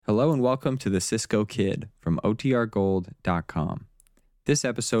Hello and welcome to the Cisco Kid from OTRGold.com. This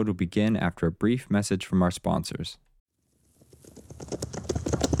episode will begin after a brief message from our sponsors.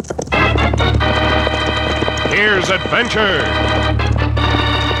 Here's adventure.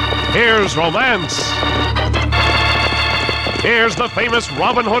 Here's romance. Here's the famous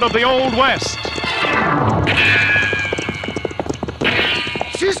Robin Hood of the Old West.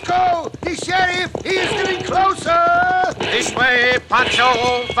 Cisco, the sheriff, he is getting closer. This way,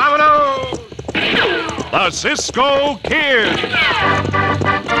 Pancho, vámonos! The Cisco Kid.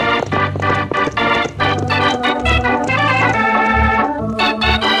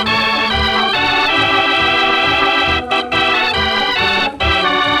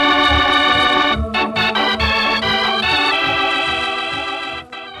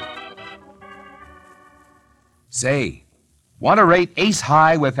 Say, want to rate ace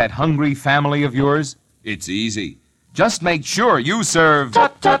high with that hungry family of yours? It's easy. Just make sure you serve...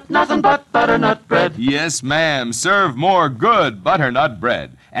 Tut, tut, nothing but butternut bread. Yes, ma'am, serve more good butternut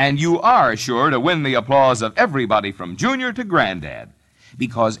bread. And you are sure to win the applause of everybody from Junior to Granddad.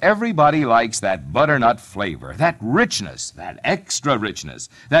 Because everybody likes that butternut flavor, that richness, that extra richness,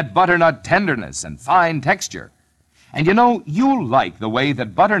 that butternut tenderness and fine texture. And you know, you'll like the way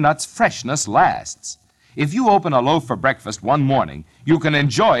that butternut's freshness lasts. If you open a loaf for breakfast one morning, you can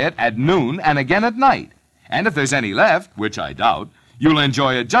enjoy it at noon and again at night. And if there's any left, which I doubt, you'll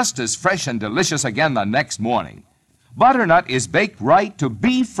enjoy it just as fresh and delicious again the next morning. Butternut is baked right to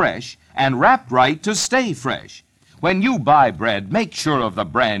be fresh and wrapped right to stay fresh. When you buy bread, make sure of the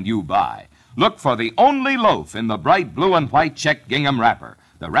brand you buy. Look for the only loaf in the bright blue and white checked gingham wrapper,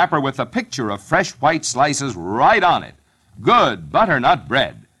 the wrapper with a picture of fresh white slices right on it. Good butternut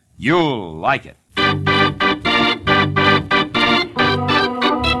bread. You'll like it.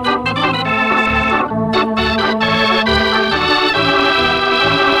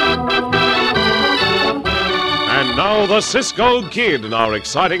 And now the Cisco Kid in our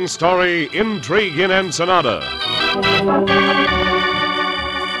exciting story, Intrigue in Ensenada.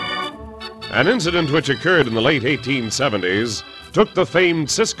 An incident which occurred in the late 1870s took the famed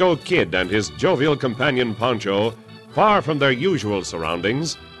Cisco Kid and his jovial companion Pancho far from their usual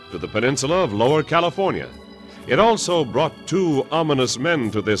surroundings to the peninsula of Lower California. It also brought two ominous men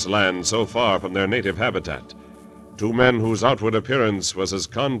to this land so far from their native habitat. Two men whose outward appearance was as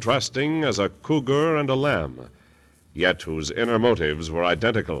contrasting as a cougar and a lamb, yet whose inner motives were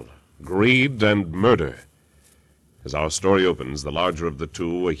identical: greed and murder. As our story opens, the larger of the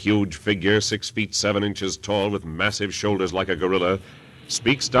two, a huge figure 6 feet 7 inches tall with massive shoulders like a gorilla,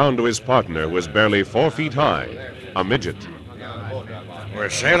 speaks down to his partner, who is barely 4 feet high, a midget. We're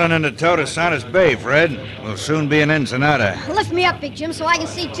sailing into Totosanas Bay, Fred. We'll soon be in Ensenada. Lift me up, Big Jim, so I can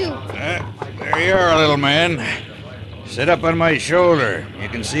see, too. There you are, little man. Sit up on my shoulder. You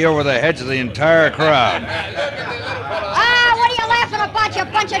can see over the heads of the entire crowd. What are you laughing about, you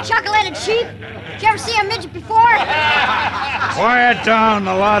bunch of chuckle-headed sheep? Did you ever see a midget before? Quiet down,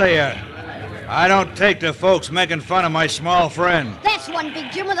 the lot of you. I don't take to folks making fun of my small friend. That's one,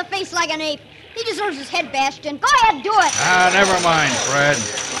 Big Jim, with a face like an ape. He deserves his head bashed in. Go ahead, do it. Never mind, Fred.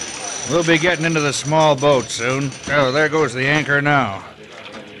 We'll be getting into the small boat soon. Oh, there goes the anchor now.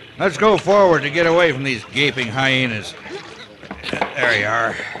 Let's go forward to get away from these gaping hyenas. There you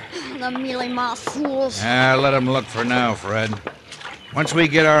are. The mealy-mouthed fools. Let them look for now, Fred. Once we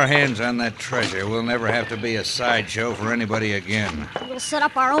get our hands on that treasure, we'll never have to be a sideshow for anybody again. We'll set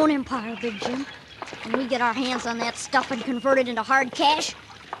up our own empire, Big Jim. When we get our hands on that stuff and convert it into hard cash,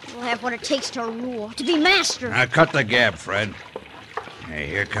 we'll have what it takes to rule, to be master. Now, cut the gab, Fred. Hey,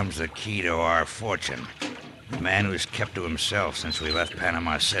 here comes the key to our fortune. The man who's kept to himself since we left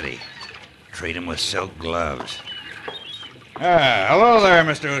Panama City. Treat him with silk gloves. Hello there,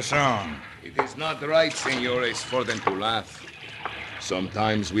 Mr. Husong. It is not right, senores, for them to laugh.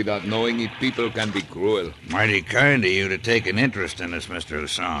 Sometimes, without knowing it, people can be cruel. Mighty kind of you to take an interest in us, Mr.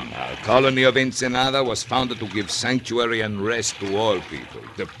 Husong. Our colony of Ensenada was founded to give sanctuary and rest to all people.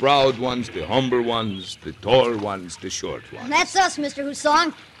 The proud ones, the humble ones, the tall ones, the short ones. That's us, Mr.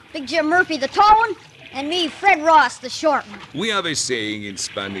 Husong. Big Jim Murphy, the tall one, and me, Fred Ross, the short one. We have a saying in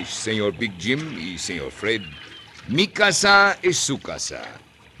Spanish, Senor Big Jim y Senor Fred. Mi casa es su casa.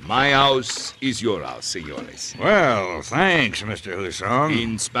 My house is your house, senores. Well, thanks, Mr. Husong.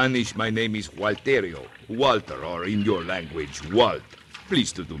 In Spanish, my name is Walterio. Walter, or in your language, Walt.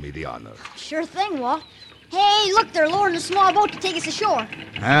 Please to do me the honor. Sure thing, Walt. Hey, look, they're lowering a small boat to take us ashore.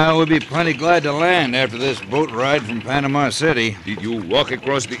 We'll be plenty glad to land after this boat ride from Panama City. Did you walk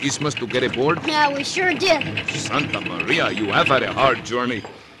across the isthmus to get aboard? Yeah, we sure did. Santa Maria, you have had a hard journey.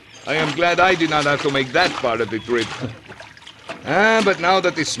 I am glad I did not have to make that part of the trip. But now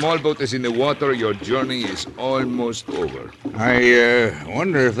that the small boat is in the water, your journey is almost over. I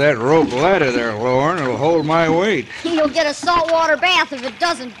wonder if that rope ladder there, Lorne, will hold my weight. You'll get a saltwater bath if it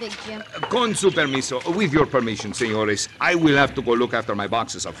doesn't, Big Jim. Con su permiso, with your permission, senores, I will have to go look after my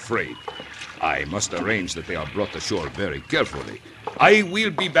boxes of freight. I must arrange that they are brought ashore very carefully. I will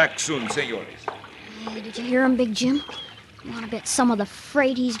be back soon, senores. Hey, did you hear him, Big Jim? You want to bet some of the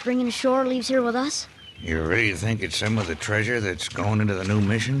freight he's bringing ashore leaves here with us? You really think it's some of the treasure that's going into the new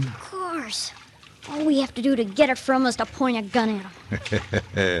mission? Of course. All we have to do to get it from is to point a gun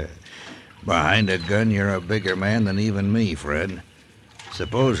at him. Behind a gun, you're a bigger man than even me, Fred.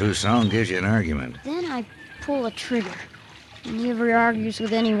 Suppose Husong gives you an argument. Then I pull the trigger, and he never argues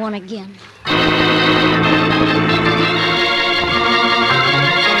with anyone again.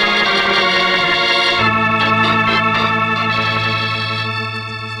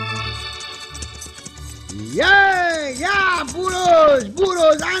 Yeah, burros,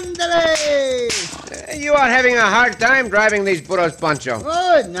 ándale! You are having a hard time driving these burros, Pancho.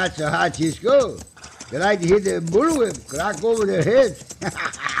 Oh, not so hard, Cisco. They like to hit the bullwhip, crack over their heads.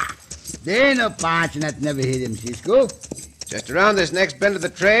 There ain't no punch that never hit him, Cisco. Just around this next bend of the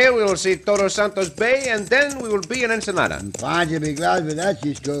trail, we will see Todos Santos Bay, and then we will be in Ensenada. Punch will be glad for that,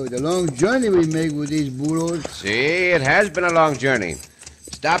 Cisco. The long journey we make with these burros. See, it has been a long journey.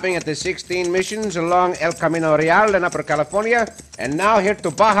 Stopping at the 16 missions along El Camino Real in Upper California, and now here to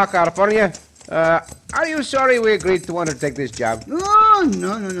Baja California. Are you sorry we agreed to undertake this job? No.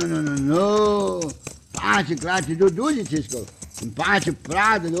 Pancho glad to do it, Cisco. And Pancho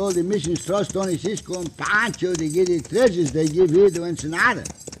proud that all the missions trust only Cisco and Pancho to get the treasures they give here to Ensenada.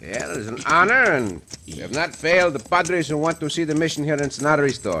 Yeah, it is an honor, and we have not failed the padres who want to see the mission here in Ensenada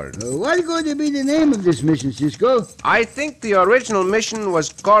restored. What's going to be the name of this mission, Cisco? I think the original mission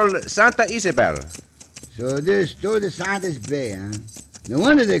was called Santa Isabel. So this Todos Santos Bay, huh? No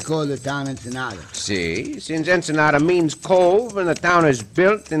wonder they call the town Ensenada. See, since Ensenada means cove and the town is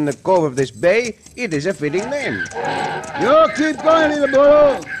built in the cove of this bay, it is a fitting name. You keep going, little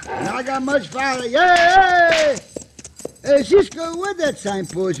burro. And I got much farther. Yay! Hey, Cisco, what's that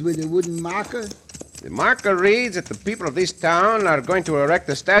signpost with the wooden marker? The marker reads that the people of this town are going to erect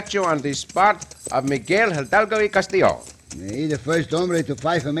a statue on the spot of Miguel Hidalgo y Castillo. He's the first hombre to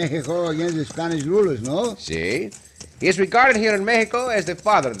fight for Mexico against the Spanish rulers, no? See? He is regarded here in Mexico as the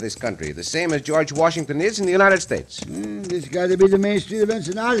father of this country, the same as George Washington is in the United States. This got to be the main street of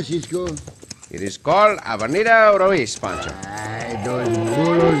Ensenada, Cisco. It is called Avenida Ruiz, Pancho. Those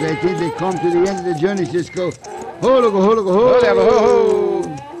burros, they think they come to the end of the journey, Cisco. Ho, look, ho.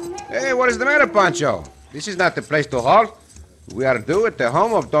 Hey, what is the matter, Pancho? This is not the place to halt. We are due at the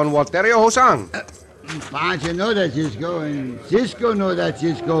home of Don Walterio Hosang. Pancho know that, Cisco, and Cisco know that,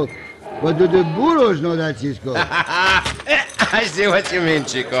 Cisco. But do the burros know that, Cisco? I see what you mean,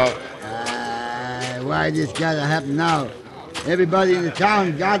 Chico. Why this got to happen now? Everybody in the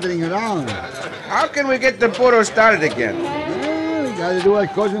town gathering around. How can we get the burros started again? Well, we got to do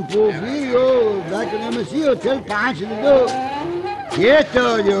what Cousin Porfirio back in Hermosillo tell Pancho to do.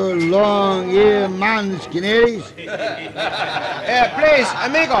 Quieto, you long-eared manskinaries. Please,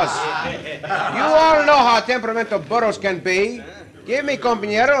 amigos. You all know how temperamental burros can be. Give me,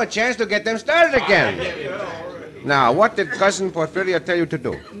 compañero, a chance to get them started again. Now, what did Cousin Porfirio tell you to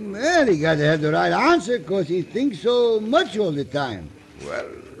do? Well, he got to have the right answer because he thinks so much all the time. Well,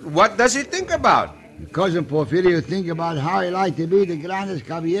 what does he think about? Cousin Porfirio think about how he like to be the grandest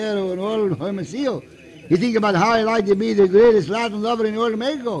caballero in all Hermosillo. He think about how he like to be the greatest Latin lover in all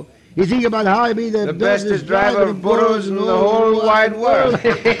Mexico. He think about how he be the bestest driver of burros in the whole wide world.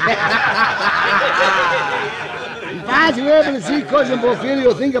 If you were able to see Cousin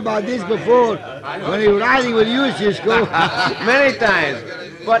Porfirio think about this before when he was riding with you, Cisco. Many times.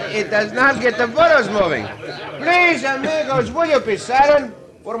 But it does not get the burros moving. Please, amigos, will you be silent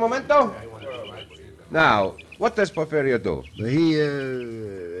for a momento? Now, what does Porfirio do? He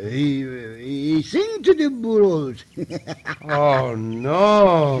sing to the burros. Oh,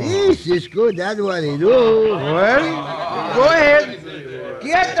 no. See, Cisco, that's what he do. Well, go ahead.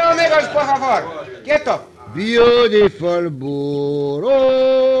 Quieto, amigos, por favor. Quieto. Beautiful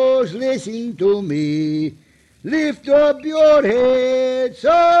burros, listen to me. Lift up your head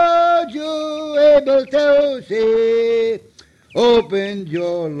so you're able to see. Open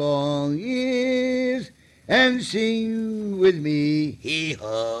your long ears and sing with me.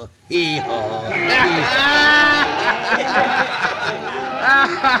 Hee-haw, hee-haw, hee-haw.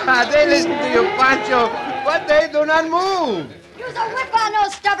 They listen to you, Pancho, but they do not move. Use a whip on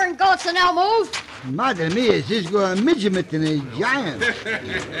those stubborn goats and they'll move. Madre mia, Cisco a midget and a giant.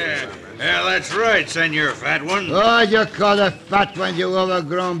 Yeah, that's right, Senor Fat One. Oh, you call a fat one, you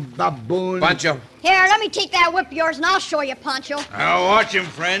overgrown baboon. Pancho. Here, let me take that whip of yours and I'll show you, Pancho. Now watch him,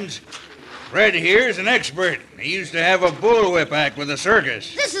 friends. Fred here's an expert. He used to have a bullwhip act with the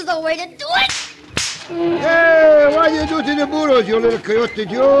circus. This is the way to do it. Hey, what you do to the burros, you little coyote,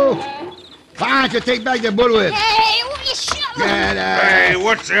 you? Pancho, take back the bullwhip. Hey, will you shut up? Get out. Hey,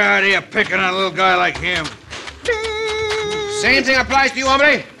 what's the idea of picking on a little guy like him? Same thing applies to you,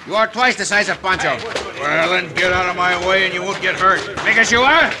 hombre. You are twice the size of Pancho. Well, then get out of my way and you won't get hurt. Because you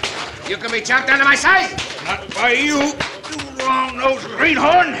are. You can be chopped down to my size. Not by you, you long-nosed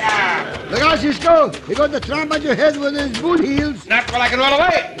greenhorn. Look out, Cisco. He got the tramp on your head with his boot heels. Not while I can roll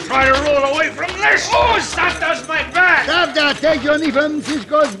away. Try to roll away from this. Oh, that does my back. Stop that. Take your knee from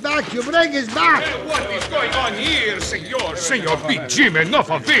Cisco's back. You break his back. What is going on here, senor? Senor Big Jim, enough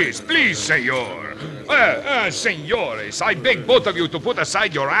of this, please, senor. Senores, I beg both of you to put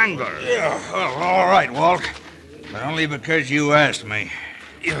aside your anger. Yeah, well, all right, Walt. But only because you asked me.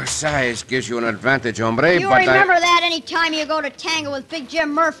 Your size gives you an advantage, hombre, You remember that any time you go to tango with Big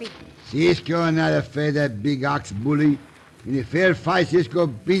Jim Murphy. Cisco not afraid of that big ox bully. In a fair fight, Cisco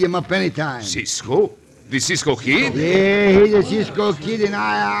beat him up anytime. Cisco? The Cisco Kid? Yeah, he's a Cisco Kid and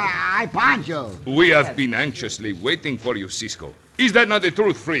I Pancho. We have been anxiously waiting for you, Cisco. Is that not the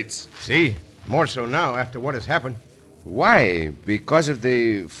truth, Fritz? See, more so now after what has happened. Why? Because of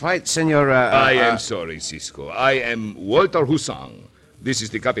the fight, senor... I am sorry, Cisco. I am Walter Husang. This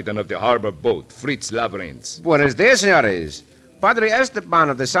is the captain of the harbor boat, Fritz Lavrentz. Buenos dias, senores. Padre Esteban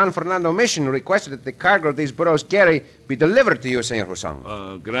of the San Fernando Mission requested that the cargo these burros carry be delivered to you, Senor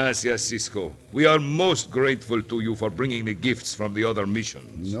Husang. Gracias, Cisco. We are most grateful to you for bringing the gifts from the other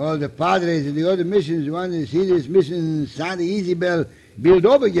missions. All the padres of the other missions want to see this mission Santa Isabel built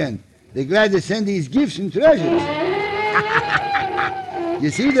up again. They're glad to send these gifts and treasures. You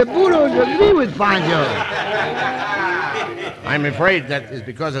see, the burros agree with Pancho. I'm afraid that is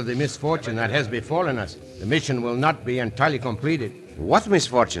because of the misfortune that has befallen us. The mission will not be entirely completed. What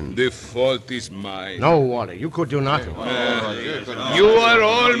misfortune? The fault is mine. No, Walter, you could do nothing. You are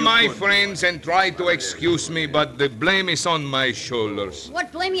all my friends and try to excuse me, but the blame is on my shoulders.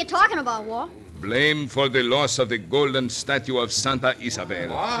 What blame are you talking about, Walt? Blame for the loss of the golden statue of Santa Isabel.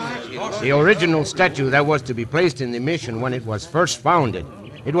 The original statue that was to be placed in the mission when it was first founded.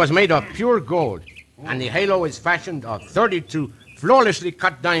 It was made of pure gold, and the halo is fashioned of 32 flawlessly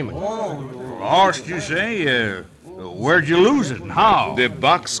cut diamonds. Lost, you say? Where'd you lose it and how? The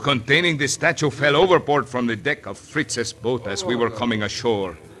box containing the statue fell overboard from the deck of Fritz's boat as we were coming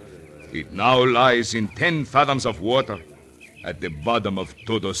ashore. It now lies in 10 fathoms of water at the bottom of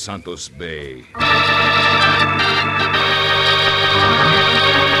Todos Santos Bay.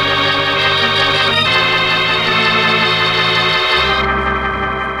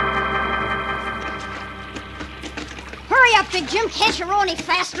 Hurry up, Big Jim. Can't you row any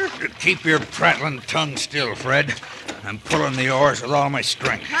faster? Keep your prattling tongue still, Fred. I'm pulling the oars with all my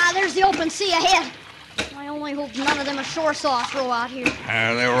strength. There's the open sea ahead. I only hope none of them ashore saw us row out here.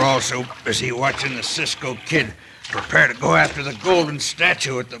 They were also busy watching the Cisco Kid prepare to go after the golden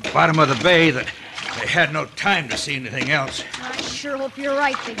statue at the bottom of the bay that they had no time to see anything else. I sure hope you're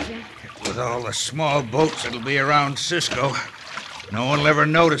right, Big Jim. With all the small boats that'll be around Cisco, no one will ever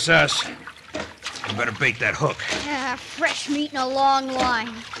notice us. You better bait that hook. Fresh meat in a long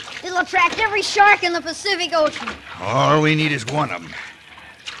line. It'll attract every shark in the Pacific Ocean. All we need is one of them.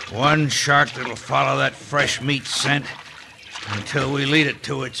 One shark that'll follow that fresh meat scent until we lead it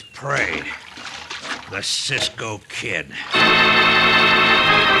to its prey. The Cisco Kid.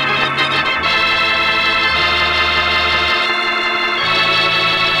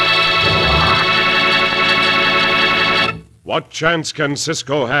 What chance can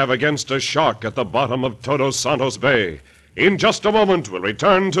Cisco have against a shark at the bottom of Todos Santos Bay? In just a moment, we'll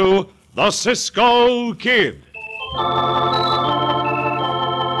return to the Cisco Kid.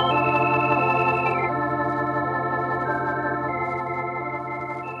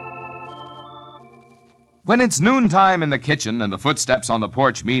 When it's noontime in the kitchen and the footsteps on the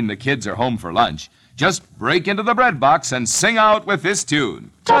porch mean the kids are home for lunch, just break into the bread box and sing out with this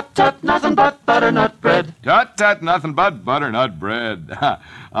tune. Tut, tut, nothing but butternut bread. Tut, tut, nothing but butternut bread.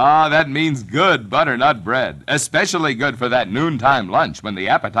 That means good butternut bread. Especially good for that noontime lunch when the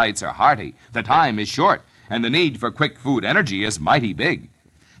appetites are hearty, the time is short, and the need for quick food energy is mighty big.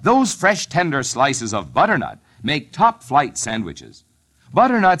 Those fresh, tender slices of butternut make top-flight sandwiches.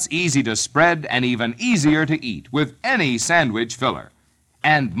 Butternut's easy to spread and even easier to eat with any sandwich filler.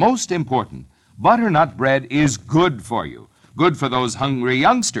 And most important, butternut bread is good for you, Good for those hungry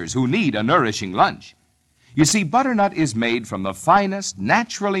youngsters who need a nourishing lunch. You see, butternut is made from the finest,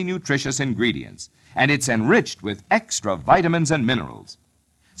 naturally nutritious ingredients, and it's enriched with extra vitamins and minerals.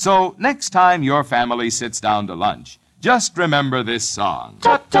 So next time your family sits down to lunch, just remember this song.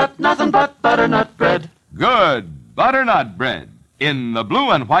 Tut, tut, nothing but butternut bread. Good butternut bread in the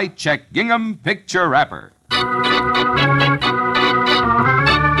blue and white check gingham picture wrapper.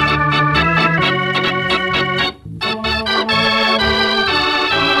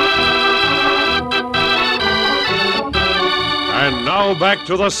 And now back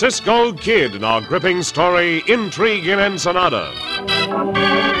to the Cisco Kid in our gripping story, Intrigue in Ensenada.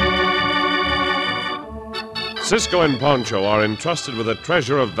 Cisco and Pancho are entrusted with a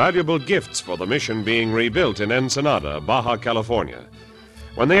treasure of valuable gifts for the mission being rebuilt in Ensenada, Baja California.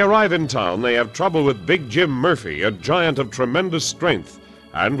 When they arrive in town, they have trouble with Big Jim Murphy, a giant of tremendous strength,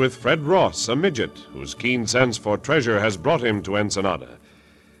 and with Fred Ross, a midget, whose keen sense for treasure has brought him to Ensenada.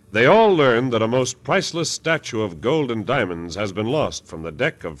 They all learn that a most priceless statue of gold and diamonds has been lost from the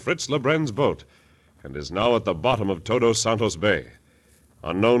deck of Fritz Lebrun's boat and is now at the bottom of Todos Santos Bay.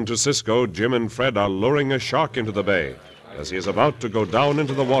 Unknown to Cisco, Jim and Fred are luring a shark into the bay as he is about to go down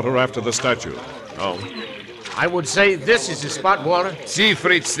into the water after the statue. Now, I would say this is the spot, Walter. See,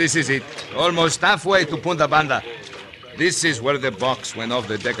 Fritz, this is it. Almost halfway to Punta Banda. This is where the box went off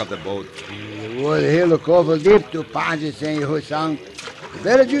the deck of the boat. The water here look awful deep to Pancho, Senor Hosang.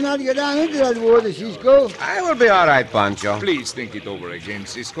 Better do not get down into that water, Cisco. I will be all right, Pancho. Please think it over again,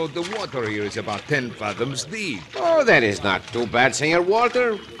 Cisco. The water here is about 10 fathoms deep. Oh, that is not too bad, Senor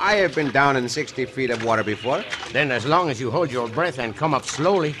Walter. I have been down in 60 feet of water before. Then as long as you hold your breath and come up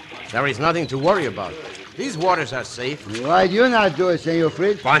slowly, there is nothing to worry about. These waters are safe. Why do you not do it, Senor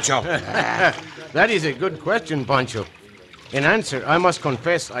Fritz? Pancho. That is a good question, Pancho. In answer, I must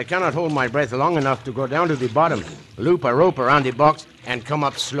confess I cannot hold my breath long enough to go down to the bottom, loop a rope around the box, and come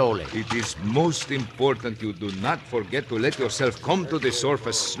up slowly. It is most important you do not forget to let yourself come to the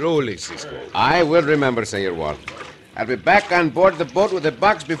surface slowly, Cisco. I will remember, Senor Walter. I'll be back on board the boat with the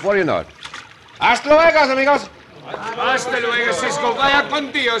box before you know it. Hasta luego, amigos. Hasta luego, Cisco. Vaya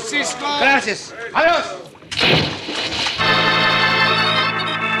con Dios, Cisco. Gracias. Adiós.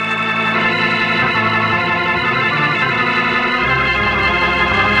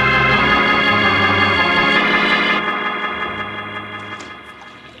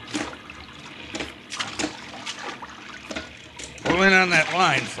 Pull in on that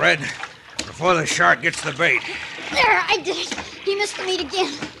line, Fred, before the shark gets the bait. There, I did it. He missed the meat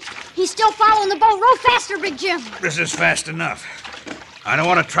again. He's still following the boat. Row faster, Big Jim. This is fast enough. I don't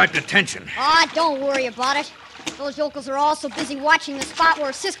want to attract attention. Ah, don't worry about it. Those yokels are all so busy watching the spot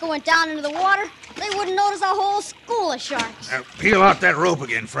where Cisco went down into the water, they wouldn't notice a whole school of sharks. Now, peel out that rope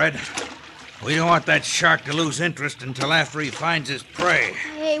again, Fred. We don't want that shark to lose interest until after he finds his prey.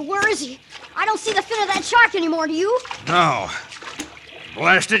 Hey, where is he? I don't see the fin of that shark anymore, do you? No.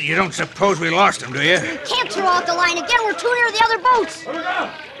 Blast it, you don't suppose we lost him, do you? We can't throw out the line again. We're too near the other boats.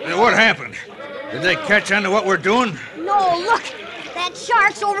 What happened? Did they catch on to what we're doing? No, look. That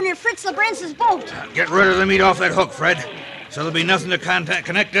shark's over near Fritz Lebrun's boat. Get rid of the meat off that hook, Fred, so there'll be nothing to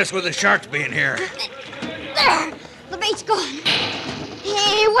connect us with the sharks being here. There! The bait's gone.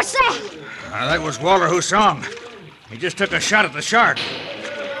 Hey, what's that? That was Walter Husong. He just took a shot at the shark.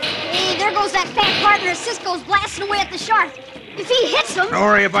 Hey, there goes that fat partner of Cisco's blasting away at the shark. If he hits him... Don't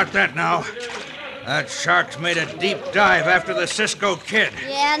worry about that now. That shark's made a deep dive after the Cisco Kid.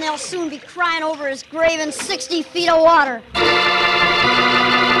 Yeah, and they'll soon be crying over his grave in 60 feet of water.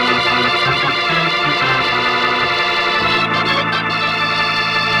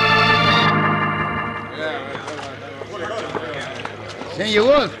 Senor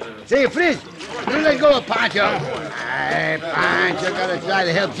Wolf, Senor Fritz, don't let go of Pancho. Hey, Pancho gotta try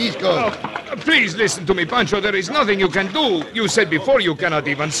to help Cisco. Please listen to me, Pancho. There is nothing you can do. You said before you cannot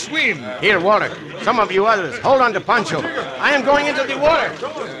even swim. Here, Walter. Some of you others, hold on to Pancho. I am going into the water.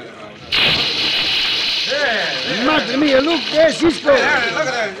 Madre mia, look, there's Cisco. Look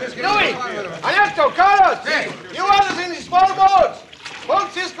at that. Louis! Alberto, Carlos! You others in the small boats! Pull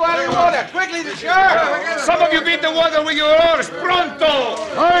Cisco out of the water! Quickly, the shark! Some of you beat the water with your oars. Pronto!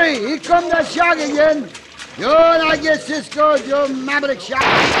 Hurry, here come that shark again. You're not get Cisco, you maverick shark.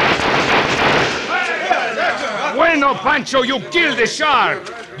 Bueno, Pancho, you killed the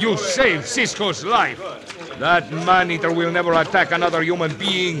shark. You saved Cisco's life. That man-eater will never attack another human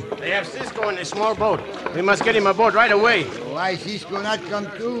being. They have Cisco in a small boat. We must get him aboard right away. Why Cisco not come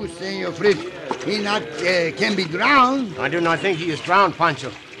too, Senor Fritz? He not can be drowned. I do not think he is drowned,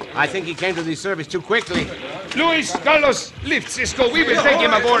 Pancho. I think he came to the service too quickly. Luis, Carlos, lift Cisco. We will take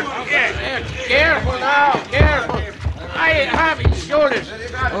him aboard. Careful now, careful. I have his shoulders.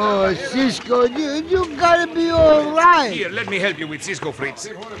 Oh, Cisco, you gotta be all right. Here, let me help you with Cisco, Fritz.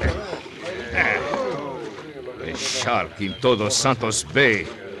 A shark in Todos Santos Bay.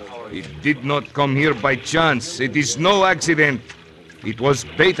 It did not come here by chance. It is no accident. It was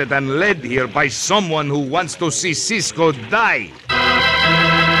baited and led here by someone who wants to see Cisco die.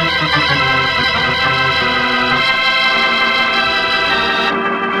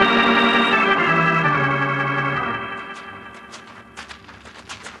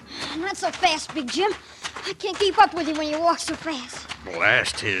 Not so fast, Big Jim. I can't keep up with you when you walk so fast.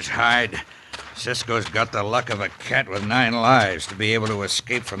 Blast his hide. Cisco's got the luck of a cat with 9 lives to be able to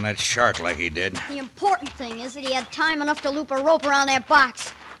escape from that shark like he did. The important thing is that he had time enough to loop a rope around that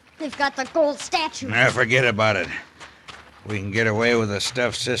box. They've got the gold statue. Now, forget about it. We can get away with the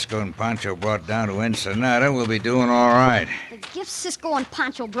stuff Cisco and Pancho brought down to Ensenada, we'll be doing all right. The gifts Cisco and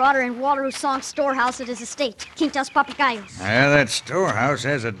Pancho brought are in Walter Usong's storehouse at his estate, Quintas Papagayos. Yeah, that storehouse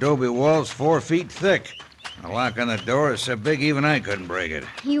has adobe walls 4 feet thick. The lock on the door is so big even I couldn't break it.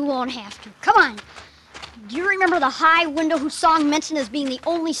 You won't have to. Come on. Do you remember the high window Usong mentioned as being the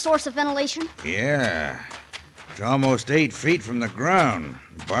only source of ventilation? Yeah. It's almost 8 feet from the ground.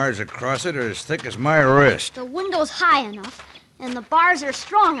 The bars across it are as thick as my wrist. The window's high enough, and the bars are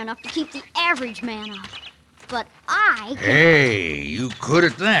strong enough to keep the average man out. But I... Hey, you could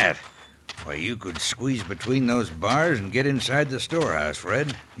at that. Why, you could squeeze between those bars and get inside the storehouse,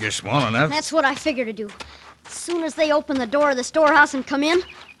 Fred. You're small enough. That's what I figure to do. As soon as they open the door of the storehouse and come in,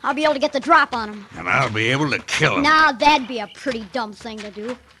 I'll be able to get the drop on them. And I'll be able to kill him. Now, that'd be a pretty dumb thing to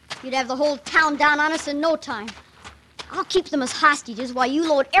do. You'd have the whole town down on us in no time. I'll keep them as hostages while you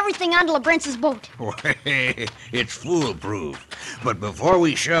load everything onto Labrentz's boat. It's foolproof. But before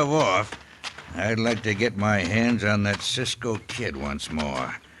we shove off, I'd like to get my hands on that Cisco kid once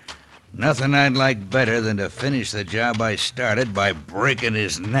more. Nothing I'd like better than to finish the job I started by breaking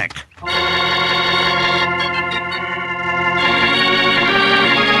his neck.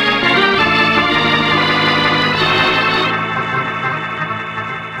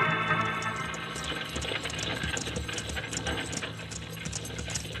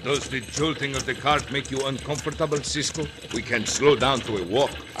 Does the jolting of the cart make you uncomfortable, Cisco? We can slow down to a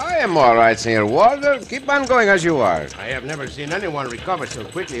walk. I am all right, Senor Walter. Keep on going as you are. I have never seen anyone recover so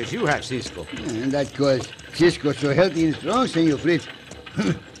quickly as you have, Cisco. And that cause Cisco's so healthy and strong, Senor Fritz.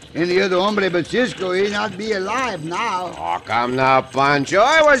 Any other hombre but Cisco, he'd not be alive now. Oh, come now, Pancho.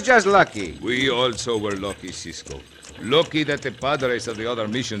 I was just lucky. We also were lucky, Cisco. Lucky that the padres of the other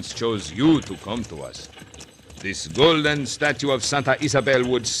missions chose you to come to us. This golden statue of Santa Isabel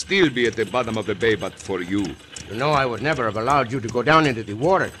would still be at the bottom of the bay but for you. You know I would never have allowed you to go down into the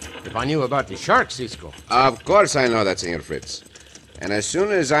water if I knew about the shark, Cisco. Of course I know that, Senor Fritz. And as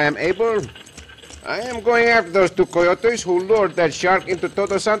soon as I am able, I am going after those 2 coyotes who lured that shark into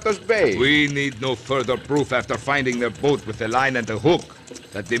Todos Santos Bay. We need no further proof after finding their boat with the line and the hook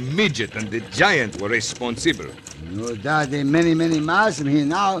that the midget and the giant were responsible. No doubt they're many, many miles from here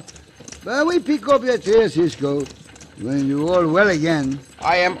now. But we pick up your trail, Cisco, when you're all well again.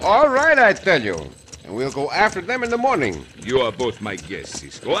 I am all right, I tell you. And we'll go after them in the morning. You are both my guests,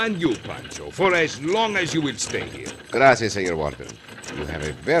 Cisco, and you, Pancho, for as long as you will stay here. Gracias, Senor Walter. You have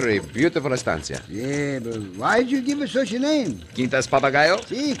a very beautiful estancia. Yeah, but why'd you give it such a name? Quintas Papagayo?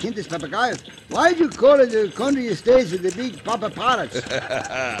 See, Quintas Papagayos. Why'd you call it the country estates of the big Papa Parrots?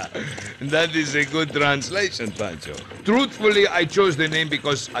 That is a good translation, Pancho. Truthfully, I chose the name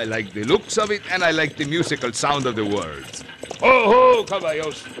because I like the looks of it and I like the musical sound of the words. Ho, ho,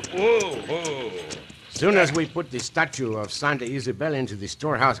 caballos. Ho, ho. Soon as we put the statue of Santa Isabel into the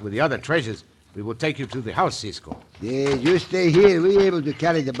storehouse with the other treasures, we will take you to the house, Cisco. Yeah, you stay here. We're able to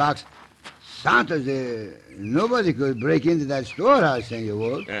carry the box. Santos, nobody could break into that storehouse, Senor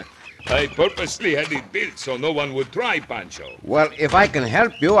Walt. I purposely had it built so no one would try, Pancho. Well, if I can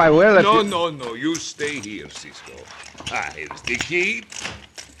help you, I will. No. You stay here, Cisco. Here's the key.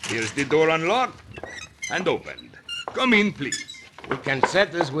 Here's the door unlocked and opened. Come in, please. We can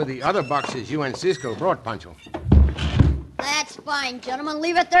set this with the other boxes you and Cisco brought, Pancho. That's fine, gentlemen.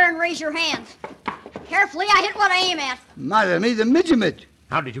 Leave it there and raise your hands. Carefully, I hit what I aim at. Mother me, the midget.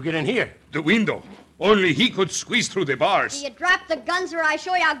 How did you get in here? The window. Only he could squeeze through the bars. Do you drop the guns or I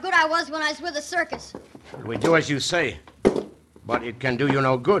show you how good I was when I was with the circus? We do as you say. But it can do you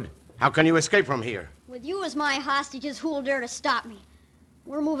no good. How can you escape from here? With you as my hostages, who'll dare to stop me?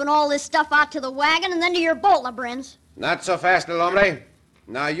 We're moving all this stuff out to the wagon and then to your boat, Labrenz. Not so fast, little hombre.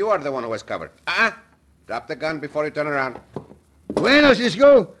 Now you are the one who is covered. Drop the gun before you turn around. Bueno,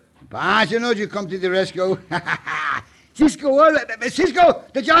 Cisco. Pancho knows you come to the rescue. Cisco, Cisco,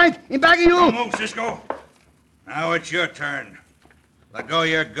 the giant, in back of you. Move, Cisco. Now it's your turn. Let go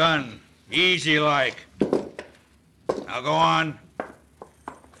your gun. Easy like. Now go on.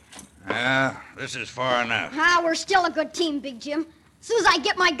 This is far enough. We're still a good team, Big Jim. As soon as I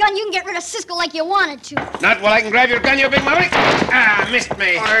get my gun, you can get rid of Cisco like you wanted to. Not while I can grab your gun, you big mummy. Missed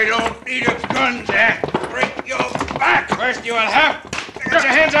me. I don't need a gun to break your back. First you will have to get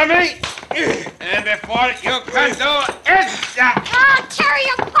your hands on me. And before you can do it... I'll tear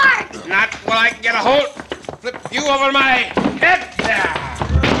you apart! Not while I can get a hold. Flip you over my head.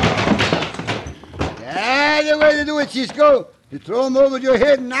 That's the way to do it, Cisco. You throw him over your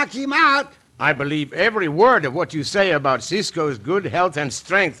head and knock him out. I believe every word of what you say about Cisco's good health and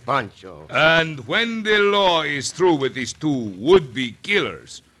strength, Pancho. And when the law is through with these two would-be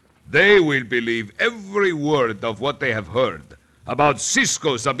killers, they will believe every word of what they have heard about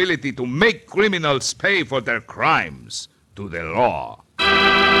Cisco's ability to make criminals pay for their crimes to the law.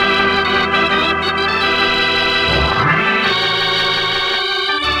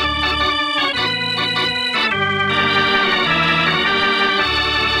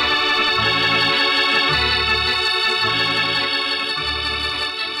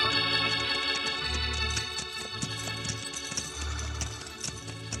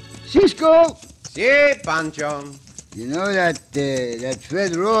 Cisco! Si, Pancho. You know that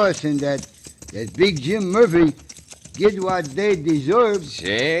Fred Ross and that Big Jim Murphy get what they deserve.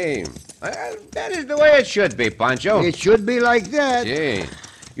 Si. Well, that is the way it should be, Pancho. It should be like that. Si.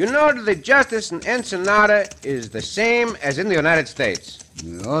 You know that the justice in Ensenada is the same as in the United States.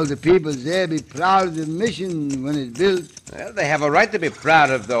 All the people there be proud of the mission when it's built. Well, they have a right to be proud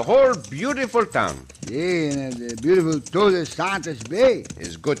of the whole beautiful town. Yeah, and the beautiful Todos Santos Bay.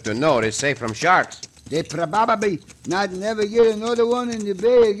 It's good to know it is safe from sharks. They probably not never get another one in the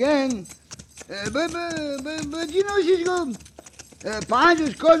bay again. But you know, Cisco,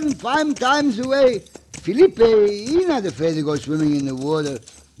 Pancho's cousin 5 times away, Felipe, he's not afraid to go swimming in the water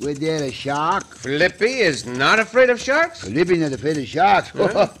where there's a shark. Felipe is not afraid of sharks? Felipe's not afraid of sharks.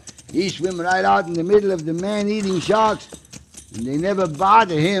 Huh? He swims right out in the middle of the man-eating sharks, and they never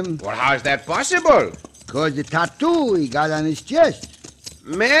bother him. Well, how is that possible? Because the tattoo he got on his chest.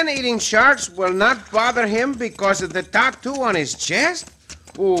 Man-eating sharks will not bother him because of the tattoo on his chest?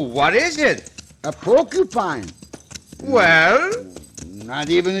 Oh, what is it? A porcupine. Well?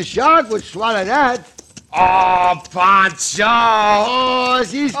 Not even a shark would swallow that. Oh, Pancho! Oh,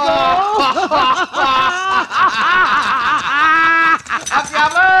 Cisco!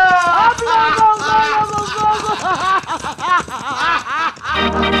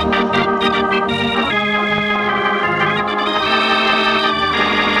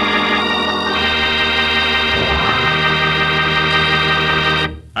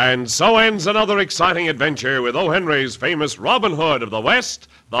 And so ends another exciting adventure with O. Henry's famous Robin Hood of the West,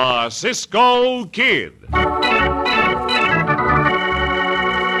 the Cisco Kid.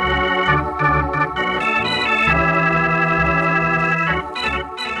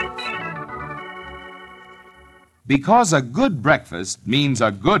 Because a good breakfast means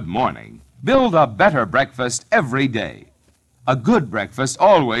a good morning, build a better breakfast every day. A good breakfast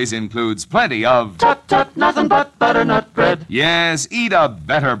always includes plenty of... Tut, tut, nothing but butternut bread. Yes, eat a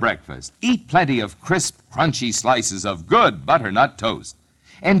better breakfast. Eat plenty of crisp, crunchy slices of good butternut toast.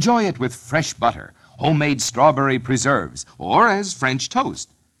 Enjoy it with fresh butter, homemade strawberry preserves, or as French toast.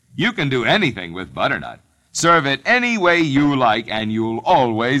 You can do anything with butternut. Serve it any way you like, and you'll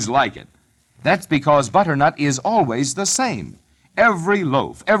always like it. That's because butternut is always the same. Every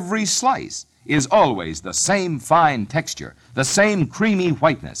loaf, every slice is always the same fine texture, the same creamy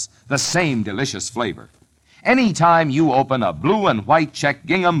whiteness, the same delicious flavor. Anytime you open a blue and white check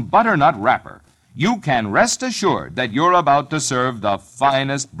gingham butternut wrapper, you can rest assured that you're about to serve the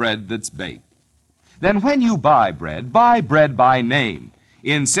finest bread that's baked. Then when you buy bread by name.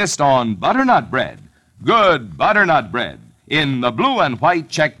 Insist on butternut bread, good butternut bread, in the blue and white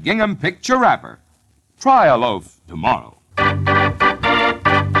check gingham picture wrapper. Try a loaf tomorrow.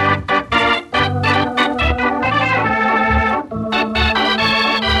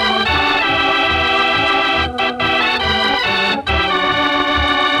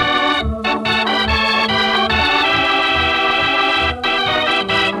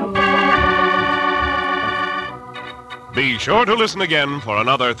 Be sure to listen again for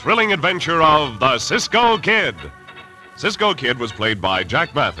another thrilling adventure of the Cisco Kid. Cisco Kid was played by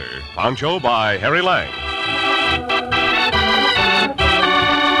Jack Mather, Pancho by Harry Lang.